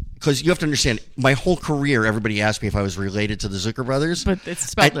 because you have to understand, my whole career, everybody asked me if I was related to the Zucker brothers, but it's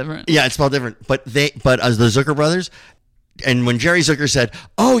spelled different. Yeah, it's spelled different, but as the Zucker brothers And when Jerry Zucker said,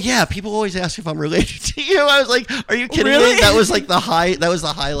 "Oh yeah, people always ask if I'm related to you," I was like, "Are you kidding Really? me?" That was like that was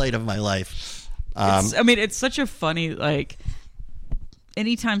the highlight of my life. It's such a funny, like,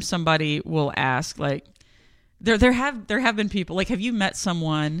 anytime somebody will ask, like, there have been people, like, have you met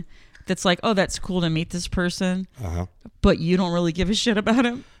someone that's like, oh, that's cool to meet this person, but you don't really give a shit about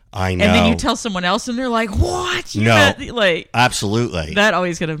him? I know. And then you tell someone else, and they're like, "What?" Like, absolutely. that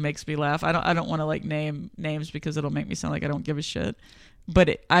always kind of makes me laugh. I don't want to like name names because it'll make me sound like I don't give a shit.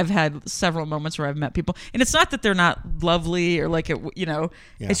 But I've had several moments where I've met people, and it's not that they're not lovely or like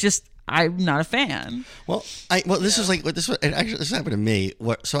it's just I'm not a fan. Well, this is like this happened to me.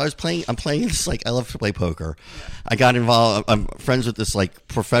 So I'm playing this, like, I love to play poker. I got involved. I'm friends with this, like,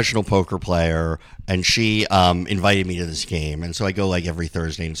 professional poker player, and she invited me to this game, and so I go, like, every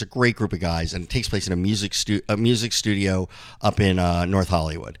Thursday. And it's a great group of guys, and it takes place in a music studio up in North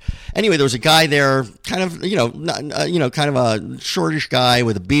Hollywood. Anyway, there was a guy there, kind of kind of a shortish guy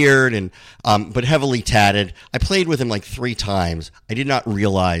with a beard and but heavily tatted. I played with him like 3 times. I did not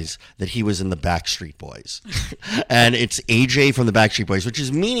realize that he was in the Backstreet Boys. And it's AJ from the Backstreet Boys, which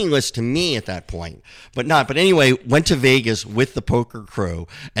is meaningless to me at that point, but anyway, went to Vegas with the poker crew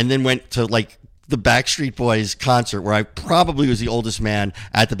and then went to, like, the Backstreet Boys concert, where I probably was the oldest man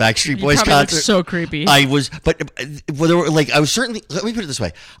at the Backstreet Boys concert. So creepy. I was, but there were, like, I was certainly, let me put it this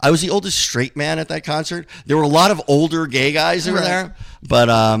way, I was the oldest straight man at that concert. There were a lot of older gay guys that were there, but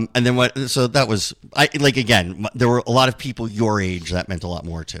and then so that was, again, there were a lot of people your age that meant a lot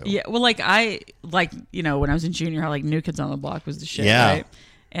more too. Yeah, well, when I was in junior high, like, New Kids on the Block was the shit, Yeah. right?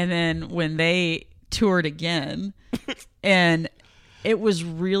 And then when they toured again, and it was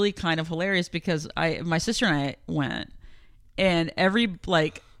really kind of hilarious because my sister and I went, and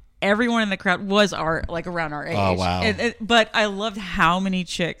everyone in the crowd was around our age. Oh, wow. But I loved how many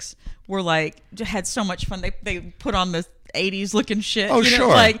chicks were like, had so much fun. They put on the 80s looking shit. Oh,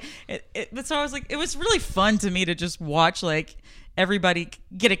 sure. But so I was like, it was really fun to me to just watch, like, everybody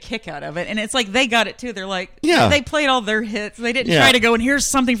get a kick out of it. And it's like they got it too. They're like, they played all their hits. They didn't try to go, and here's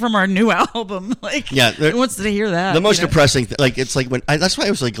something from our new album. Like, who wants to hear that? The most depressing thing, like, it's like that's why I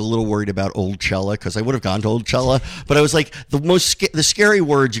was, like, a little worried about Old Cella, because I would have gone to Old Cella, but I was like, the scary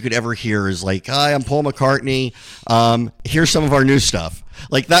words you could ever hear is like, "Hi, I'm Paul McCartney. Here's some of our new stuff."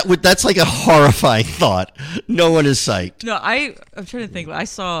 Like, that's like a horrifying thought. No one is psyched. No, I'm trying to think. I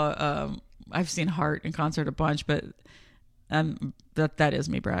saw I've seen Heart in concert a bunch, but that is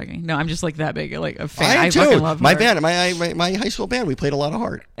me bragging. No, I'm just, like, that big, like, a fan. I am too. Fucking love my Heart. band, my high school band, we played a lot of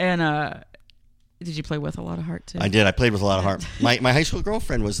Heart. And did you play with a lot of Heart too? I did. I played with a lot of Heart. My high school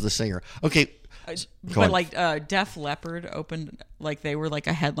girlfriend was the singer. Okay, but like Def Leppard opened, like, they were like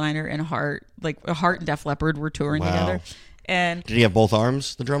a headliner, and Heart and Def Leppard were touring together. And did he have both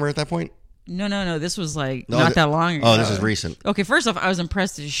arms, the drummer, at that point? No. This was like not that long ago. Oh, this is recent. Okay, first off, I was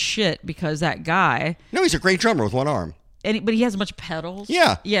impressed as shit because that guy. No, he's a great drummer with one arm. But he has a bunch of pedals.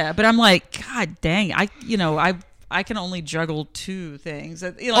 Yeah. But I'm like, God dang, I can only juggle 2 things.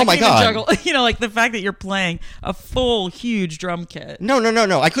 Oh my God. Juggle, like the fact that you're playing a full, huge drum kit. No.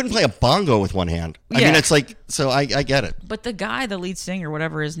 I couldn't play a bongo with one hand. I mean, it's like, so I get it. But the guy, the lead singer,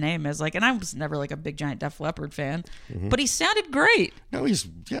 whatever his name is, like, and I was never like a big giant Def Leppard fan, but he sounded great. No,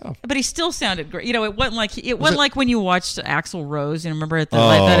 But he still sounded great. It wasn't like when you watched Axl Rose. Remember at the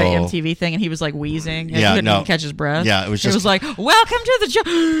that MTV thing, and he was like wheezing. And he couldn't even catch his breath. Yeah, it was like, welcome to the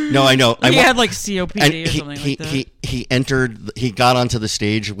show. No, I know. He had like COPD or something like that. He got onto the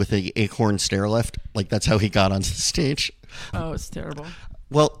stage with a acorn stair lift. Like, that's how he got onto the stage. Oh, it's terrible.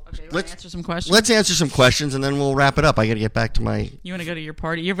 Well, okay, let's answer some questions. Let's answer some questions, and then we'll wrap it up. I got to get back to my. You want to go to your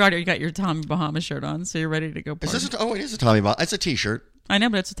party? You got your Tommy Bahama shirt on, so you're ready to go party. Is this it is a Tommy Bahama. It's a T-shirt. I know,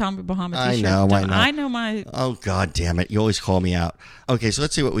 but it's a Tommy Bahama T-shirt. I know. I know my. Oh, God damn it! You always call me out. Okay, so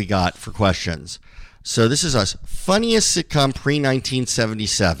let's see what we got for questions. So this is us. Funniest sitcom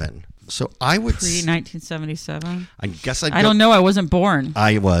pre-1977. So I would pre-1977. I guess I don't know. I wasn't born.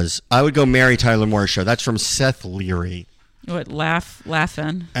 I would go Mary Tyler Moore Show. That's from Seth Leary. What,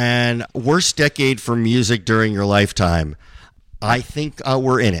 laughing? And worst decade for music during your lifetime. I think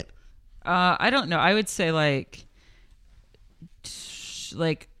we're in it. I don't know. I would say like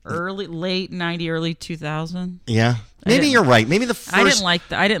late 90, early 2000. Yeah. Maybe you're right. Maybe the first.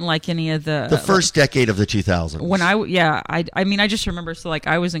 I didn't like any of the first decade of the 2000s. When I just remember. So like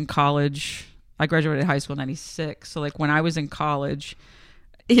I was in college. I graduated high school in '96. So like when I was in college,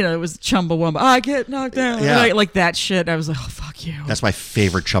 it was Chumbawamba. I get knocked down. Yeah. Like that shit. I was like, oh fuck you. That's my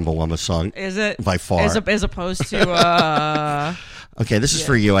favorite Chumbawamba song. Is it by far? As opposed to. Okay, this is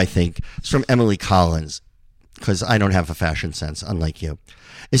for you. I think it's from Emily Collins because I don't have a fashion sense, unlike you.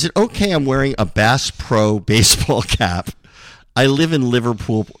 Is it okay I'm wearing a Bass Pro baseball cap I live in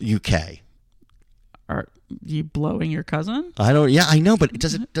Liverpool, UK. Are you blowing your cousin? I don't. Yeah, I know, but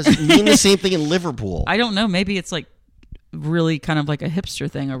does it mean the same thing in Liverpool? I don't know. Maybe it's like really kind of like a hipster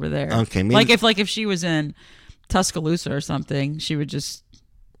thing over there. Okay, maybe. Like if she was in Tuscaloosa or something, she would just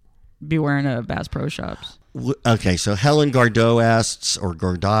be wearing a Bass Pro Shops. Okay, so Helen Gardot asks, or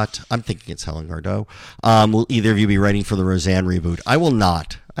Gardot, I'm thinking it's Helen Gardot, will either of you be writing for the Roseanne reboot? I will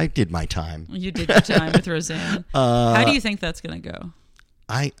not. I did my time. You did your time with Roseanne. How do you think that's going to go?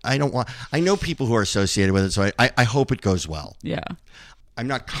 I don't want. I know people who are associated with it, so I hope it goes well. Yeah. I'm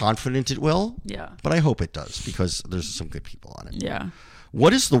not confident it will. Yeah. But I hope it does because there's some good people on it. Yeah.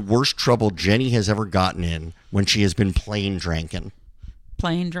 What is the worst trouble Jenny has ever gotten in when she has been plain drinking?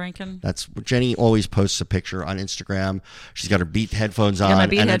 Plain drinking? That's Jenny always posts a picture on Instagram. She's got her Beat headphones on. Yeah, my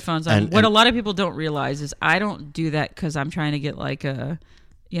Beat headphones on. What a lot of people don't realize is I don't do that because I'm trying to get like a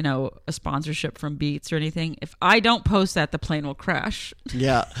sponsorship from Beats or anything. If I don't post that, the plane will crash.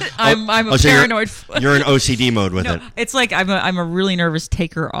 Yeah. I'm a so paranoid. You're in OCD mode with No, it. it's like I'm a really nervous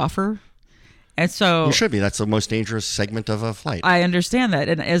taker offer. And so You should be. That's the most dangerous segment of a flight. I understand that.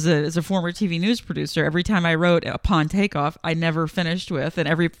 And as a former TV news producer, every time I wrote upon takeoff, I never finished with, and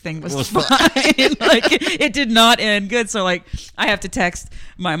everything was fine. Like it did not end good. So like I have to text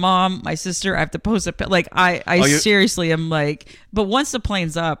my mom, my sister. I have to post a like I seriously am like. But once the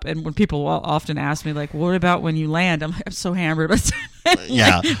plane's up, and when people often ask me like, "What about when you land?" I'm so hammered.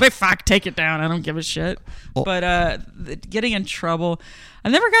 Yeah. But fuck, take it down. I don't give a shit. Well, But getting in trouble,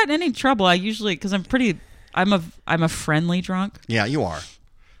 I've never gotten any trouble. I usually because I'm a friendly drunk. Yeah, you are.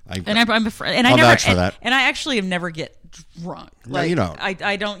 I'll vouch for that. And I actually have never get drunk. No, you don't.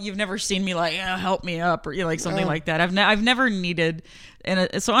 I don't. You've never seen me like help me up or like something like that. I've never needed.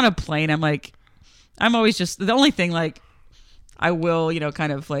 So on a plane, I'm always just the only thing like. I will,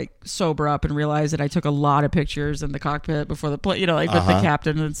 kind of like sober up and realize that I took a lot of pictures in the cockpit before the plane, like with the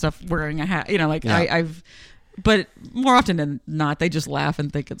captain and stuff wearing a hat, but more often than not, they just laugh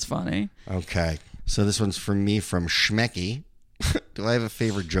and think it's funny. Okay. So this one's from me from Schmecky. Do I have a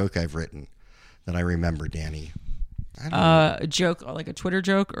favorite joke I've written that I remember, Danny? I don't know. A joke, like a Twitter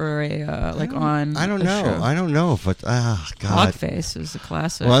joke or on I don't a know. show? I don't know, but God. Hogface is a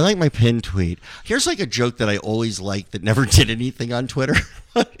classic. Well, I like my pin tweet. Here's like a joke that I always liked that never did anything on Twitter.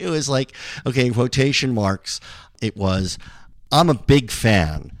 It was like, okay, in quotation marks, it was, I'm a big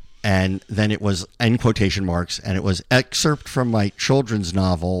fan. And then it was in quotation marks, and it was excerpt from my children's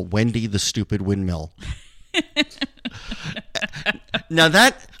novel, Wendy the Stupid Windmill. Now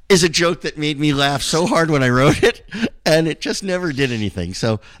that is a joke that made me laugh so hard when I wrote it, and it just never did anything.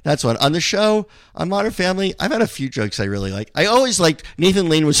 So that's one. On the show, on Modern Family, I've had a few jokes I really like. I always liked Nathan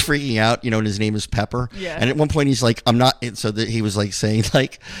Lane was freaking out, and his name is Pepper. Yeah. And at one point he's like, I'm not, so that he was like saying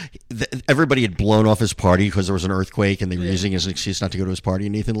like, everybody had blown off his party because there was an earthquake, and they were using it as an excuse not to go to his party.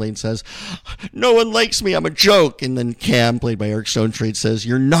 And Nathan Lane says, no one likes me, I'm a joke. And then Cam, played by Eric Stone Trade, says,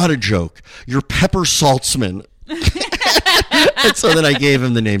 you're not a joke, you're Pepper Saltzman. And so then I gave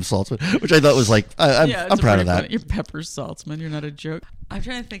him the name Saltzman, which I thought was like, I'm proud of that. Funny. You're Pepper Saltzman. You're not a joke. I'm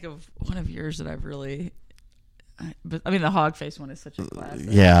trying to think of one of yours that I've really. But I mean, the hog face one is such a classic.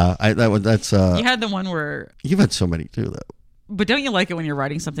 Yeah, that's. You had the one where you've had so many too, though. But don't you like it when you're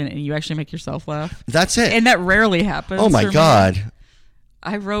writing something and you actually make yourself laugh? That's it, and that rarely happens. Oh my God!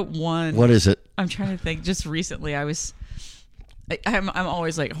 I wrote one. What is it? I'm trying to think. Just recently, I'm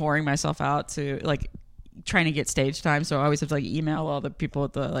always like whoring myself out to like. Trying to get stage time, so I always have to like email all the people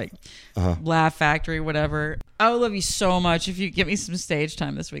at the like Laugh Factory, whatever. I would love you so much if you give me some stage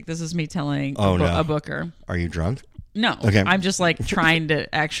time this week. This is me telling a booker. Are you drunk? No. Okay. I'm just like trying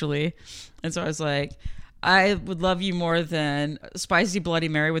to actually, and so I was like, I would love you more than spicy Bloody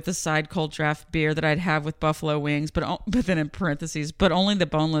Mary with the side cold draft beer that I'd have with buffalo wings, but then in parentheses, but only the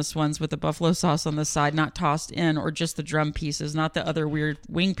boneless ones with the buffalo sauce on the side, not tossed in, or just the drum pieces, not the other weird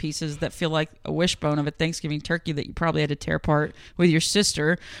wing pieces that feel like a wishbone of a Thanksgiving turkey that you probably had to tear apart with your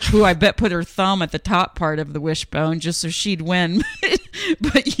sister, who I bet put her thumb at the top part of the wishbone just so she'd win.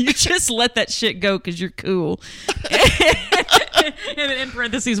 But you just let that shit go because you're cool. And then in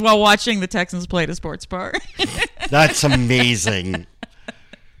parentheses, while watching the Texans play at a sports bar. That's amazing.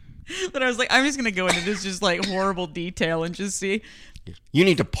 But I was like, I'm just going to go into this just like horrible detail and just see. You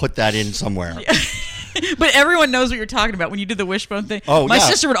need to put that in somewhere. Yeah. But everyone knows what you're talking about when you did the wishbone thing. Oh, my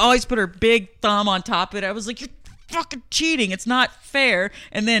sister would always put her big thumb on top of it. I was like, you're fucking cheating. It's not fair.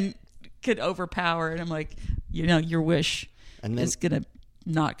 And then could overpower. And I'm like, your wish is going to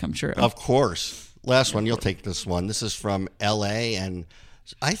not come true. Of course. Last one, you'll take this one. This is from L.A. and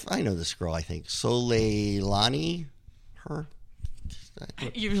I know this girl. I think Soleilani, her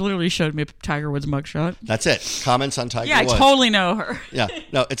You literally showed me a Tiger Woods mugshot. That's it. Comments on Tiger Yeah, Woods. I totally know her. Yeah.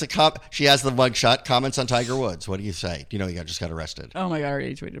 No, it's she has the mugshot. Comments on Tiger Woods. What do you say? You know, you just got arrested. Oh my God, I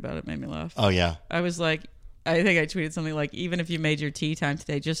already tweeted about it. Made me laugh. Oh, yeah. I was like, I think I tweeted something like, even if you made your tee time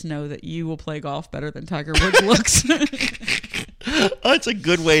today, just know that you will play golf better than Tiger Woods looks. Oh, it's a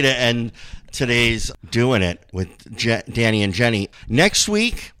good way to end today's Doing It with Danny and Jenny. Next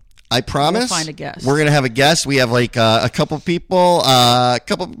week, I promise, We'll find a guest. We're going to have a guest. We have like a couple people, a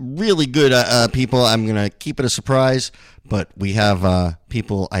couple really good people. I'm going to keep it a surprise, but we have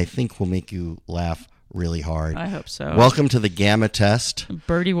people I think will make you laugh really hard. I hope so. Welcome to the Gamma Test.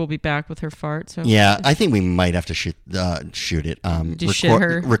 Birdie will be back with her fart. So Yeah, I think we might have to shoot it. Shit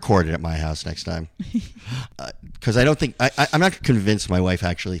her? Record it at my house next time. Because I don't think I'm not convinced my wife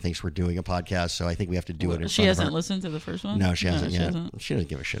actually thinks we're doing a podcast, so I think we have to do it. She hasn't listened to the first one. No, she hasn't yet. hasn't. She doesn't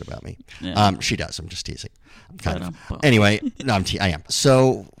give a shit about me. Yeah. She does. I'm just teasing. Kind of. But, Anyway, no, I am.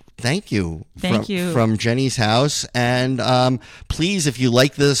 So. Thank you. Thank you. From Jenny's house. And please, if you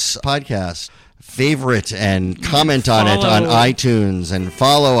like this podcast, favorite and comment on it on iTunes and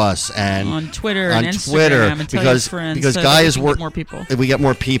follow us and on Twitter on and Instagram Twitter and tell your friends because so Guy that is we can get more people. We get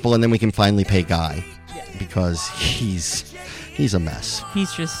more people and then we can finally pay Guy because he's a mess.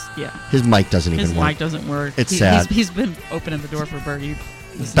 He's just His mic doesn't his even work. mic doesn't work. It's sad. He's been opening the door for Birdie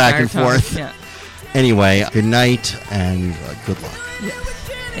this Back entire and time. forth. Yeah. Anyway, good night and good luck.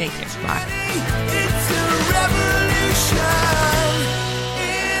 Thank you. Bye. It's a